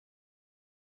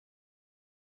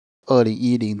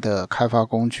2010的开发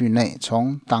工具内，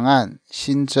从档案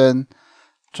新增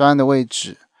专案的位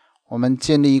置，我们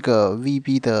建立一个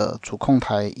VB 的主控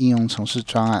台应用程式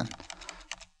专案。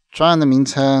专案的名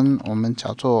称我们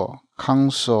叫做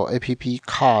Console App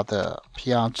Card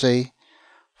PRJ，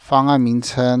 方案名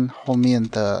称后面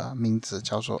的名字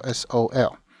叫做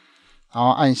SOL， 然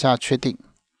后按下确定。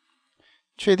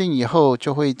确定以后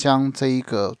就会将这一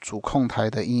个主控台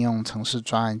的应用程式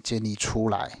专案建立出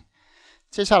来。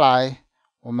接下来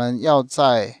我们要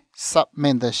在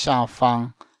Submenu 的下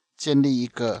方建立一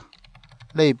个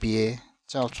类别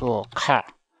叫做 Car，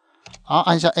 然后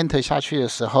按下 Enter 下去的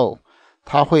时候，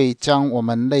它会将我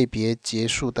们类别结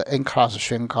束的 End-Class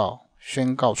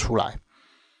宣告出来。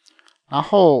然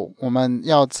后我们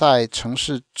要在程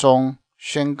式中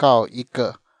宣告一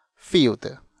个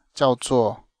Field 叫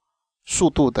做速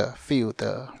度的 Field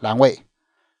的栏位。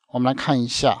我们来看一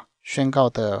下宣告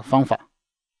的方法。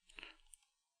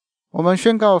我们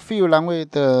宣告 Field 栏位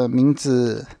的名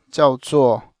字叫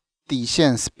做底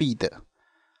线 Speed，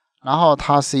 然后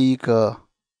它是一个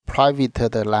Private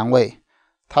的栏位，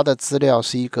它的资料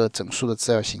是一个整数的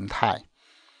资料形态，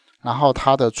然后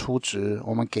它的初值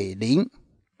我们给0，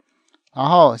然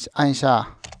后按一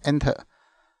下 Enter。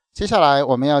 接下来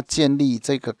我们要建立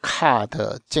这个 Car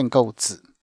的建构子。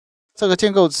这个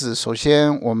建构子首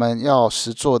先我们要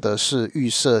实做的是预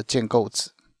设建构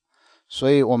子，所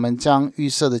以我们将预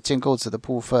设的建构子的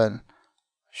部分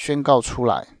宣告出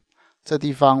来。这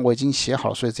地方我已经写好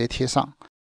了，所以直接贴上。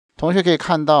同学可以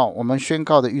看到我们宣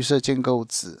告的预设建构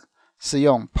子是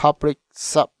用 public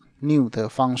sub new 的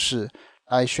方式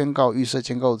来宣告预设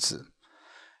建构子。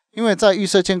因为在预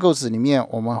设建构子里面，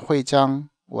我们会将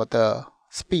我的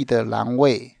speed 栏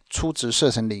位初值设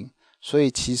成0，所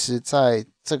以其实在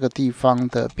这个地方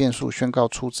的变数宣告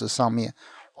初值上面，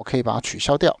我可以把它取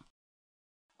消掉。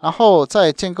然后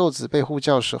在建构子被呼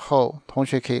叫的时候，同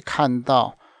学可以看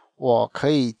到我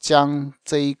可以将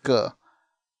这一个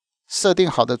设定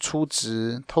好的初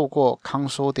值透过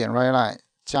console.writeLine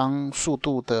将速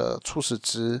度的初始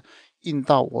值印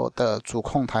到我的主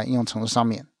控台应用程式上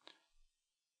面。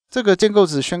这个建构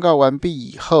子宣告完毕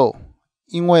以后，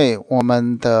因为我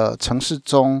们的程式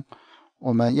中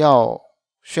我们要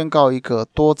宣告一个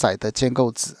多载的建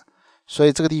构子，所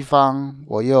以这个地方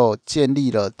我又建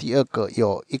立了第二个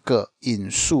有一个引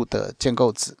数的建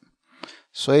构子，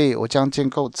所以我将建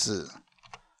构子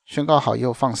宣告好以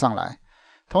后放上来。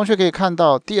同学可以看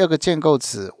到第二个建构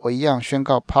子我一样宣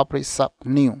告 public sub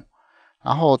new，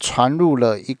 然后传入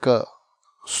了一个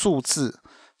数字，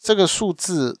这个数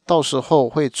字到时候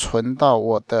会存到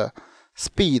我的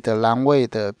speed 栏位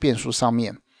的变数上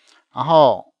面，然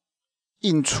后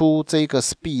印出这个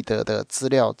speed 的资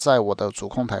料在我的主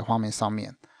控台画面上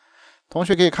面。同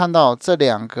学可以看到这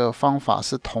两个方法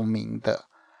是同名的，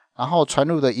然后传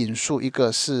入的引数一个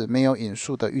是没有引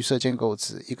数的预设建构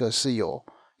子，一个是有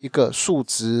一个数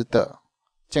值的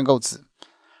建构子，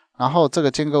然后这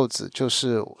个建构子就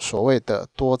是所谓的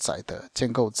多载的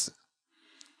建构子。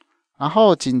然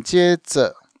后紧接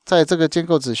着在这个建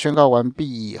构子宣告完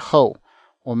毕以后，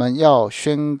我们要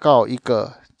宣告一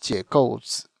个解构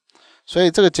子。所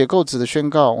以这个解构子的宣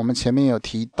告我们前面有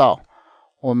提到，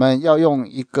我们要用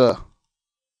一个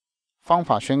方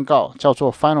法宣告叫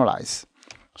做 finalize，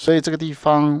 所以这个地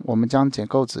方我们将解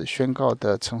构子宣告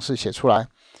的程式写出来。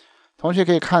同学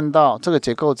可以看到这个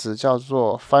解构子叫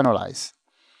做 finalize，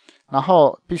 然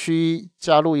后必须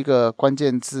加入一个关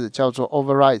键字叫做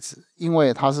override， 因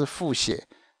为它是复写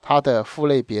它的副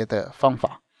类别的方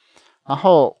法。然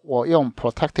后我用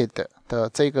protected 的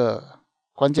这个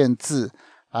关键字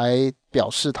来表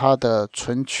示它的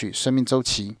存取生命周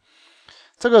期。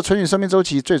这个存取生命周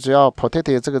期最主要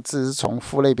protected 这个字是从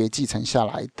副类别继承下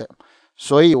来的，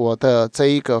所以我的这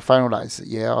一个 finalize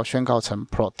也要宣告成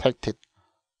protected。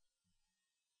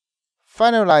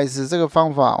 finalize 这个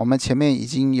方法我们前面已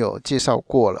经有介绍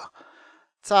过了，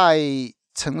在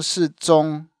程式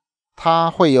中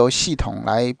它会由系统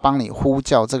来帮你呼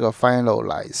叫这个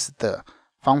finalize 的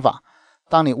方法，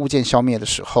当你物件消灭的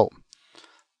时候，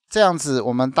这样子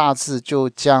我们大致就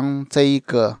将这一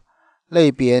个类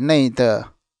别内的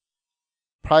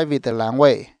private 的栏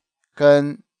位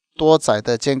跟多载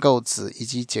的建构子以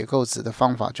及解构子的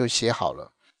方法就写好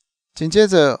了。紧接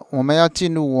着我们要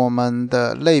进入我们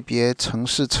的类别程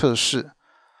式测试，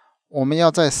我们要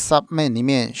在 Submenu 里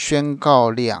面宣告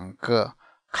2个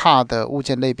car 的物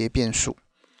件类别变数，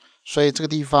所以这个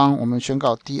地方我们宣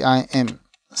告 dim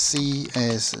c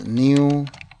as new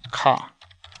car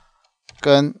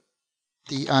跟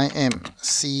dim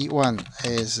c1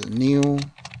 as new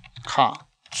car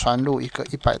传入一个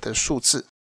100的数字。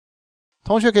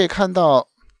同学可以看到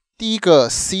第一个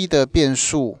c 的变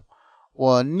数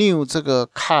我 new 这个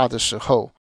car 的时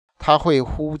候，它会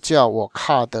呼叫我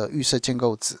car 的预设建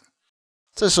构子。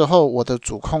这时候我的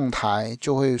主控台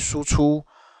就会输出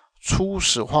初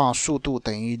始化速度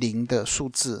等于0的数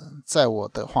字在我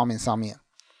的画面上面。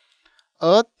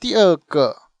而第二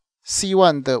个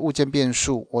C1 的物件变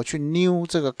数，我去 new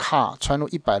这个 car 传入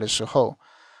100的时候，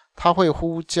它会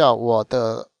呼叫我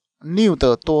的 new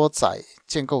的多载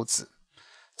建构子。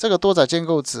这个多载建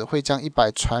构子会将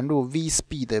100传入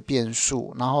vSpeed 的变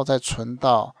数，然后再存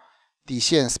到底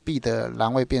线 speed 的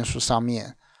栏位变数上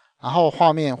面，然后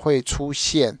画面会出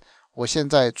现我现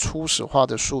在初始化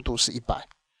的速度是100。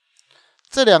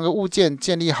这两个物件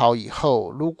建立好以后，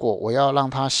如果我要让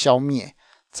它消灭，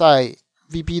在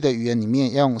VB 的语言里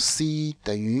面要用 C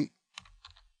等于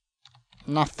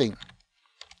nothing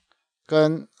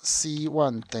跟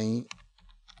C1 等于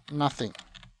nothing。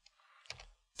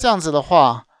这样子的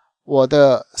话，我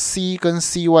的 C 跟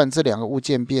C1 这两个物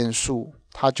件变数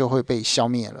它就会被消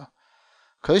灭了。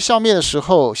可是消灭的时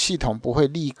候，系统不会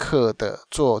立刻的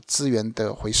做资源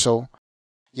的回收，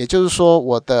也就是说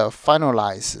我的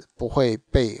finalize 不会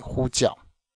被呼叫。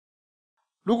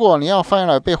如果你要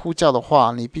finalize 被呼叫的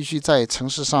话，你必须在程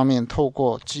式上面透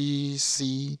过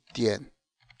gc.collect。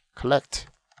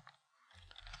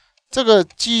这个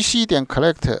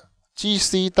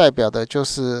gc.collect，gc 代表的就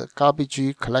是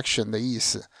garbage collection 的意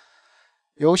思，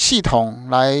由系统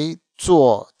来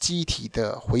做机体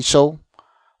的回收。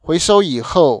回收以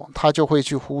后，它就会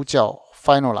去呼叫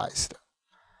finalize 的。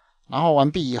然后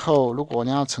完毕以后，如果你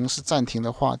要程式暂停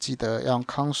的话，记得要用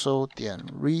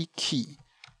console.rekey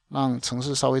让程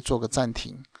式稍微做个暂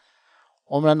停。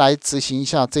我们来执行一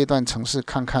下这段程式，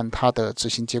看看它的执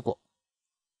行结果。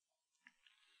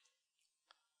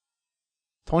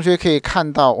同学可以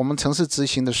看到，我们程式执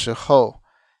行的时候，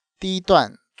第一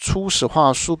段初始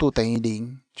化速度等于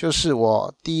0，就是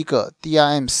我第一个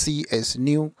dirmc as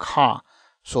new car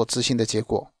所执行的结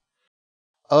果。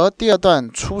而第二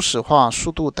段初始化速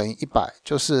度等于100，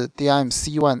就是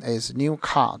dirmc1 as new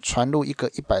car 传入一个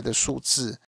100的数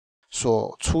字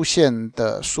所出现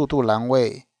的速度栏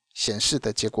位显示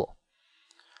的结果。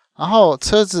然后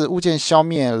车子物件消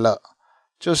灭了，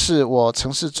就是我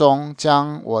程式中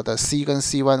将我的 C 跟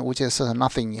C1 物件设成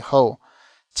nothing 以后，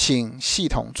请系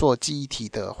统做记忆体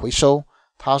的回收，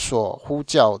它所呼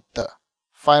叫的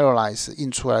finalize 印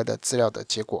出来的资料的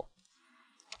结果。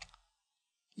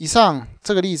以上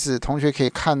这个例子，同学可以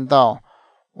看到，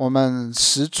我们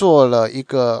实做了一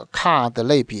个 car 的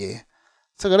类别。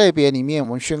这个类别里面，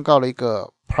我们宣告了一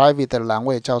个 private 的栏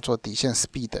位叫做底线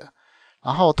speed，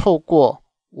 然后透过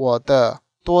我的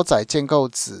多载建构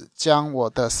子将我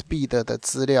的 speed 的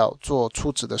资料做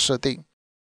初始的设定，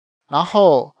然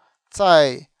后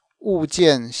在物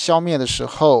件消灭的时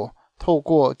候，透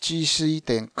过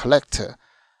gc.collect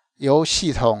由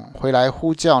系统回来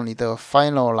呼叫你的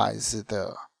finalize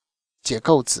的解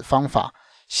构子方法，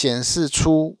显示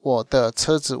出我的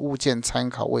车子物件参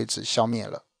考位置消灭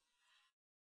了。